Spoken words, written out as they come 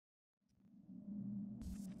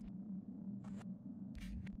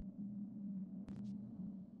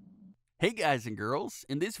Hey guys and girls,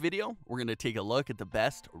 in this video, we're going to take a look at the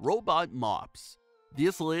best robot mops.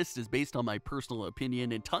 This list is based on my personal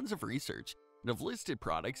opinion and tons of research, and I've listed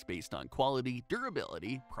products based on quality,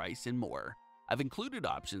 durability, price, and more. I've included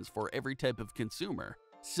options for every type of consumer,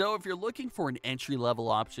 so if you're looking for an entry-level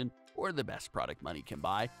option or the best product money can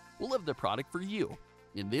buy, we'll have the product for you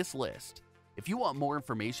in this list. If you want more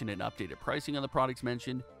information and updated pricing on the products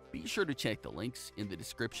mentioned, be sure to check the links in the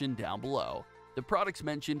description down below. The products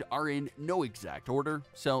mentioned are in no exact order,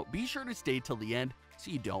 so be sure to stay till the end so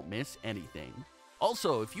you don't miss anything.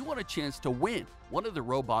 Also, if you want a chance to win one of the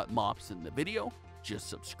robot mops in the video, just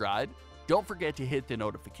subscribe. Don't forget to hit the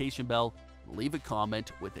notification bell and leave a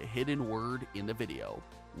comment with a hidden word in the video.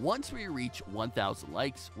 Once we reach 1,000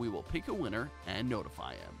 likes, we will pick a winner and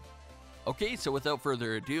notify him. Okay, so without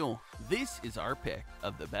further ado, this is our pick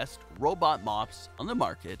of the best robot mops on the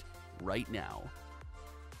market right now.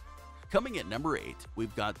 Coming at number 8,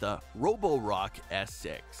 we've got the Roborock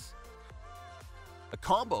S6. A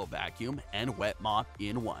combo vacuum and wet mop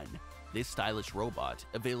in one. This stylish robot,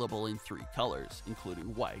 available in 3 colors,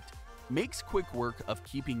 including white, makes quick work of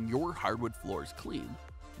keeping your hardwood floors clean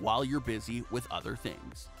while you're busy with other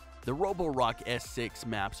things. The Roborock S6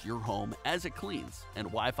 maps your home as it cleans, and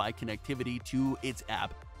Wi-Fi connectivity to its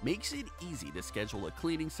app makes it easy to schedule a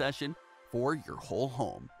cleaning session for your whole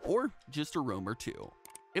home, or just a room or two.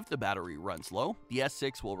 If the battery runs low, the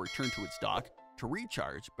S6 will return to its dock to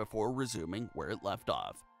recharge before resuming where it left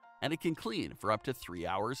off, and it can clean for up to 3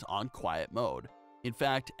 hours on quiet mode. In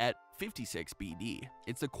fact, at 56 BD,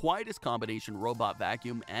 it's the quietest combination robot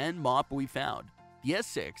vacuum and mop we found. The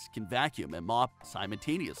S6 can vacuum and mop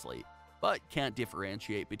simultaneously, but can't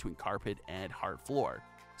differentiate between carpet and hard floor,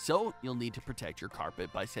 so you'll need to protect your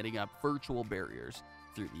carpet by setting up virtual barriers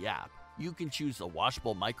through the app. You can choose the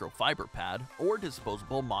washable microfiber pad or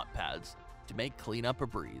disposable mop pads to make cleanup a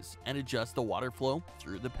breeze and adjust the water flow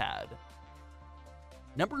through the pad.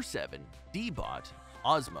 Number 7. D-Bot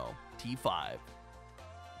Osmo T5.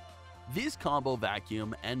 This combo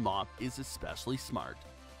vacuum and mop is especially smart.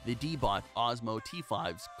 The D-Bot Osmo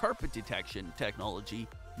T5's carpet detection technology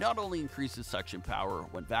not only increases suction power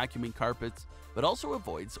when vacuuming carpets, but also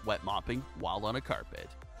avoids wet mopping while on a carpet.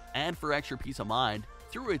 And for extra peace of mind,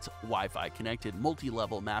 through its Wi-Fi connected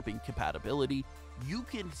multi-level mapping compatibility, you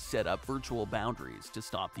can set up virtual boundaries to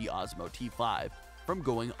stop the Osmo T5 from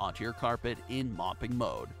going onto your carpet in mopping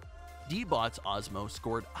mode. D-Bot's Osmo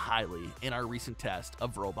scored highly in our recent test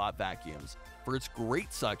of robot vacuums for its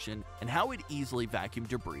great suction and how it easily vacuumed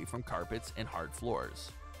debris from carpets and hard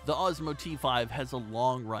floors. The Osmo T5 has a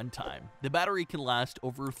long runtime. The battery can last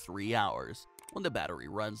over 3 hours. When the battery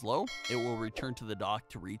runs low, it will return to the dock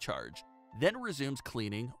to recharge, then resumes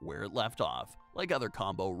cleaning where it left off. Like other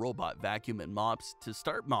combo robot vacuum and mops, to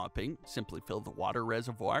start mopping, simply fill the water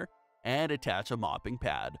reservoir and attach a mopping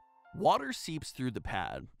pad. Water seeps through the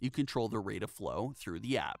pad. You control the rate of flow through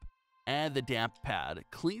the app, and the damp pad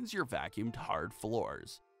cleans your vacuumed hard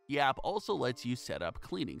floors. The app also lets you set up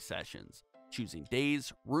cleaning sessions, choosing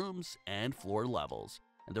days, rooms, and floor levels.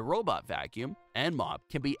 And the robot vacuum and mop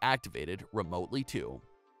can be activated remotely too.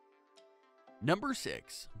 Number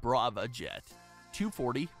 6. Brava Jet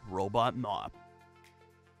 240 Robot Mop.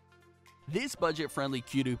 This budget-friendly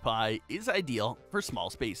cutie pie is ideal for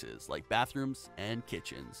small spaces like bathrooms and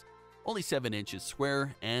kitchens. Only 7 inches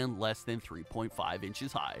square and less than 3.5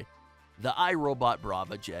 inches high. The iRobot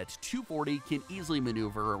Brava Jet 240 can easily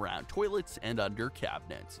maneuver around toilets and under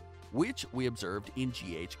cabinets, which we observed in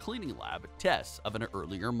GH Cleaning Lab tests of an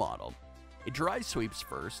earlier model. It dry sweeps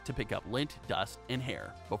first to pick up lint, dust, and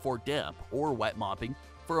hair before damp or wet mopping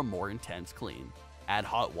for a more intense clean. Add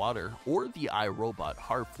hot water or the iRobot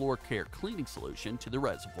Hard Floor Care Cleaning Solution to the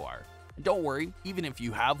reservoir. And don't worry, even if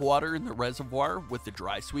you have water in the reservoir with the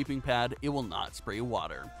dry sweeping pad, it will not spray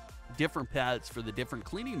water. Different pads for the different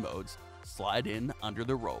cleaning modes slide in under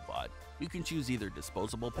the robot. You can choose either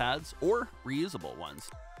disposable pads or reusable ones,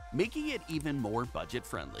 making it even more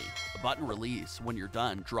budget-friendly. A button release when you're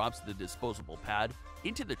done drops the disposable pad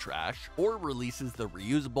into the trash or releases the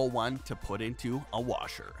reusable one to put into a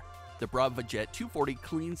washer. The Brava Jet 240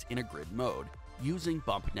 cleans in a grid mode, using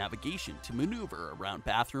bump navigation to maneuver around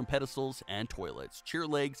bathroom pedestals and toilets, chair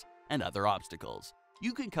legs, and other obstacles.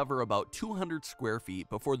 You can cover about 200 square feet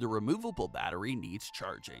before the removable battery needs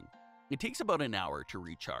charging. It takes about an hour to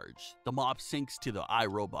recharge. The mop syncs to the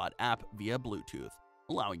iRobot app via Bluetooth,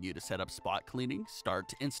 allowing you to set up spot cleaning,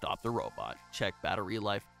 start and stop the robot, check battery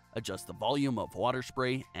life, adjust the volume of water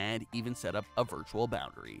spray, and even set up a virtual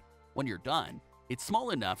boundary. When you're done, it's small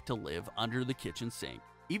enough to live under the kitchen sink,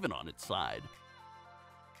 even on its side.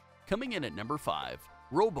 Coming in at number 5,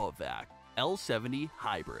 RoboVac L70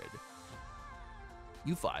 Hybrid.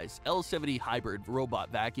 UFI's L70 hybrid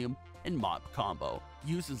robot vacuum and mop combo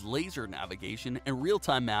uses laser navigation and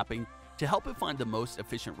real-time mapping to help it find the most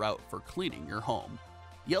efficient route for cleaning your home.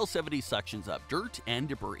 The L70 suctions up dirt and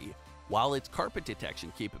debris, while its carpet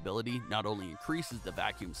detection capability not only increases the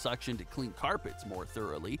vacuum suction to clean carpets more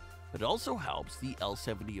thoroughly, but also helps the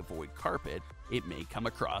L70 avoid carpet it may come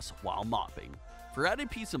across while mopping. For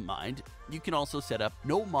added peace of mind, you can also set up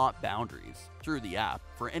no mop boundaries through the app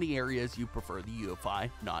for any areas you prefer the UFI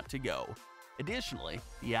not to go. Additionally,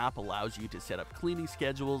 the app allows you to set up cleaning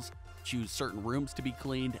schedules, choose certain rooms to be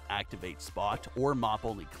cleaned, activate spot or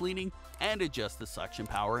mop-only cleaning, and adjust the suction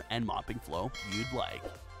power and mopping flow you'd like.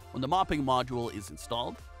 When the mopping module is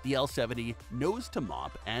installed, the L70 knows to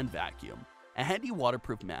mop and vacuum. A handy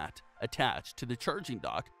waterproof mat attached to the charging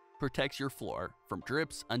dock protects your floor from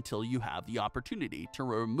drips until you have the opportunity to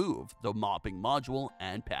remove the mopping module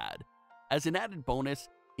and pad. As an added bonus,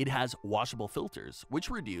 it has washable filters, which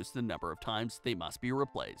reduce the number of times they must be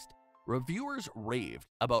replaced. Reviewers raved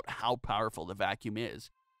about how powerful the vacuum is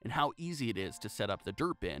and how easy it is to set up the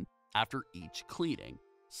dirt bin after each cleaning.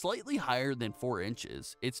 Slightly higher than 4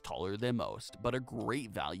 inches, it's taller than most, but a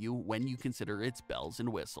great value when you consider its bells and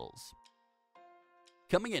whistles.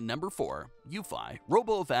 Coming at number 4, UFI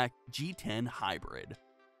RoboVac G10 Hybrid.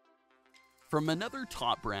 From another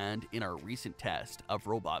top brand in our recent test of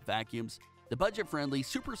robot vacuums, the budget-friendly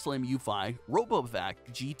super slim UFI RoboVac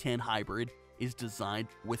G10 Hybrid is designed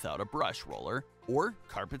without a brush roller or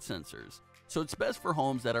carpet sensors, so it's best for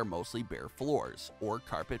homes that are mostly bare floors or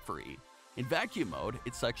carpet-free. In vacuum mode,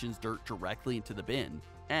 it suctions dirt directly into the bin,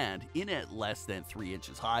 and in at less than 3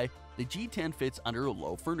 inches high, the G10 fits under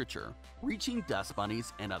low furniture, reaching dust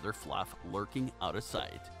bunnies and other fluff lurking out of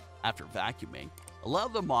sight. After vacuuming, allow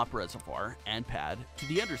the mop reservoir and pad to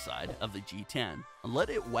the underside of the G10 and let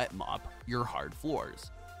it wet mop your hard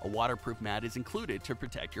floors. A waterproof mat is included to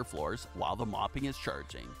protect your floors while the mopping is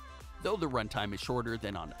charging. Though the runtime is shorter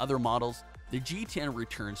than on other models, the G10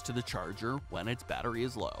 returns to the charger when its battery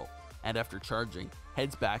is low, and after charging,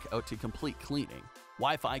 heads back out to complete cleaning.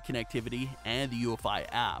 Wi-Fi connectivity and the UFI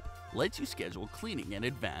app lets you schedule cleaning in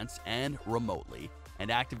advance and remotely, and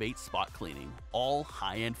activate spot cleaning, all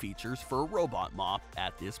high-end features for a robot mop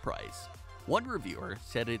at this price. One reviewer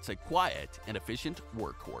said it's a quiet and efficient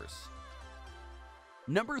workhorse.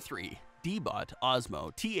 Number 3. Dbot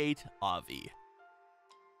Osmo T8 Avi.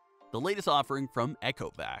 The latest offering from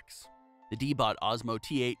Ecovacs. The Dbot Osmo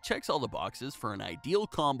T8 checks all the boxes for an ideal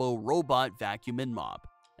combo robot vacuum and mop,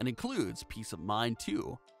 and includes peace of mind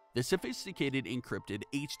too. The sophisticated encrypted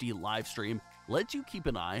HD live stream lets you keep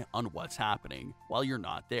an eye on what's happening while you're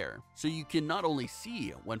not there, so you can not only see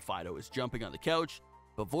when Fido is jumping on the couch,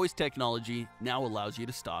 but voice technology now allows you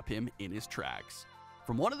to stop him in his tracks.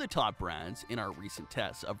 From one of the top brands in our recent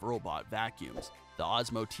tests of robot vacuums, the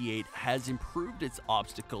Osmo T8 has improved its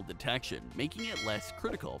obstacle detection, making it less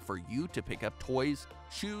critical for you to pick up toys,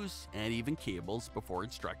 shoes, and even cables before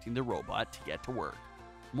instructing the robot to get to work.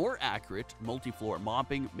 More accurate multi-floor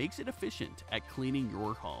mopping makes it efficient at cleaning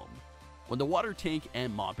your home. When the water tank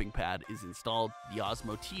and mopping pad is installed, the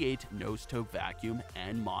Osmo T8 knows to vacuum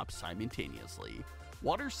and mop simultaneously.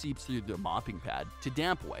 Water seeps through the mopping pad to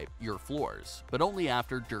damp wipe your floors, but only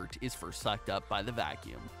after dirt is first sucked up by the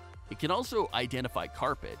vacuum. It can also identify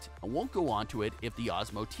carpet and won't go onto it if the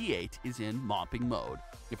Osmo T8 is in mopping mode.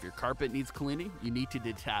 If your carpet needs cleaning, you need to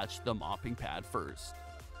detach the mopping pad first.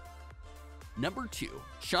 Number 2.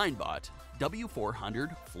 ShineBot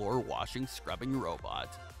W400 Floor Washing Scrubbing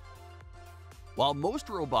Robot. While most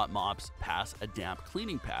robot mops pass a damp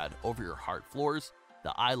cleaning pad over your hard floors,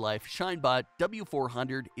 the ilife ShineBot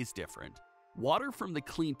W400 is different. Water from the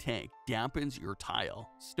clean tank dampens your tile,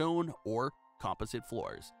 stone, or composite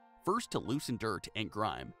floors, first to loosen dirt and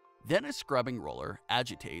grime, then a scrubbing roller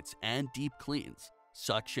agitates and deep cleans.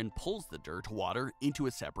 Suction pulls the dirt water into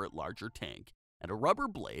a separate larger tank, and a rubber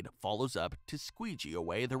blade follows up to squeegee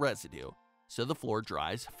away the residue, so the floor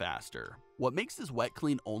dries faster. What makes this wet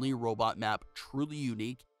clean only robot map truly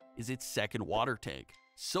unique is its second water tank.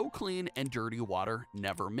 So clean and dirty water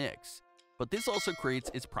never mix. But this also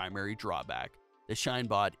creates its primary drawback. The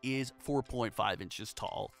ShineBot is 4.5 inches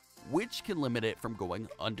tall, which can limit it from going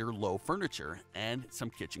under low furniture and some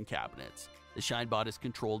kitchen cabinets. The ShineBot is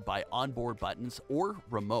controlled by onboard buttons or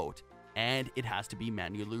remote, and it has to be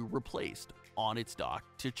manually replaced on its dock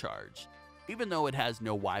to charge. Even though it has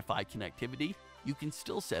no Wi-Fi connectivity, you can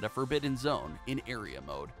still set a forbidden zone in area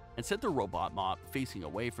mode and set the robot mop facing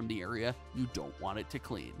away from the area you don't want it to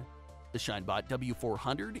clean. The ShineBot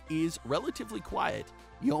W400 is relatively quiet.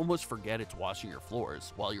 You almost forget it's washing your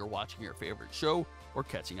floors while you're watching your favorite show or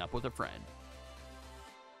catching up with a friend.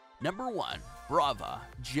 Number 1. Brava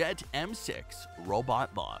Jet M6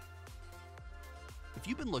 Robot Mop. If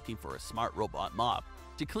you've been looking for a smart robot mop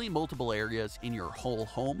to clean multiple areas in your whole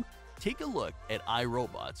home, take a look at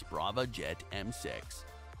iRobot's Brava Jet M6.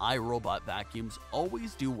 iRobot vacuums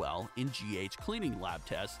always do well in GH cleaning lab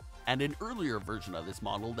tests, and an earlier version of this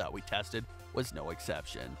model that we tested was no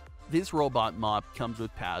exception. This robot mop comes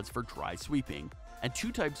with pads for dry sweeping and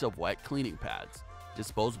 2 types of wet cleaning pads,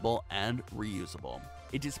 disposable and reusable.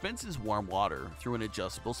 It dispenses warm water through an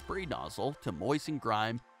adjustable spray nozzle to moisten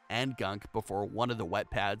grime and gunk before one of the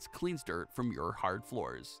wet pads cleans dirt from your hard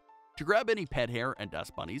floors. To grab any pet hair and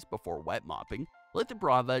dust bunnies before wet mopping, let the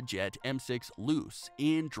Brava Jet M6 loose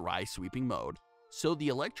in dry sweeping mode, so the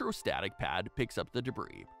electrostatic pad picks up the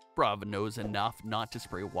debris. Brava knows enough not to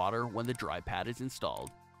spray water when the dry pad is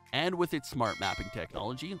installed, and with its smart mapping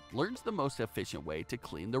technology, learns the most efficient way to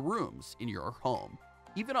clean the rooms in your home,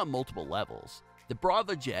 even on multiple levels. The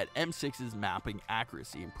Brava Jet M6's mapping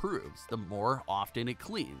accuracy improves the more often it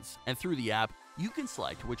cleans, and through the app, you can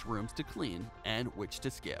select which rooms to clean and which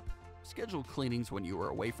to skip. Schedule cleanings when you are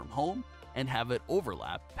away from home and have it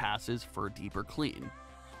overlap passes for a deeper clean.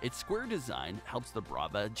 Its square design helps the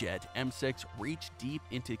Brava Jet M6 reach deep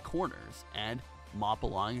into corners and mop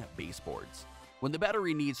along baseboards. When the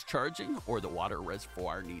battery needs charging or the water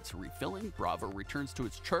reservoir needs refilling, Brava returns to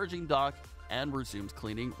its charging dock and resumes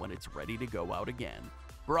cleaning when it's ready to go out again.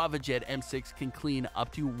 Brava Jet M6 can clean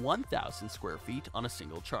up to 1,000 square feet on a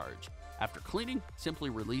single charge. After cleaning, simply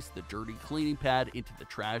release the dirty cleaning pad into the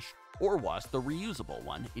trash or wash the reusable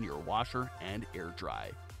one in your washer and air dry.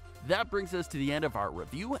 That brings us to the end of our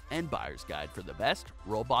review and buyer's guide for the best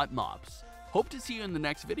robot mops. Hope to see you in the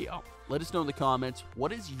next video. Let us know in the comments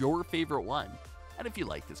what is your favorite one. And if you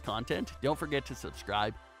like this content, don't forget to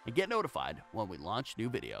subscribe and get notified when we launch new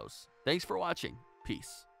videos. Thanks for watching.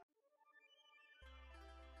 Peace.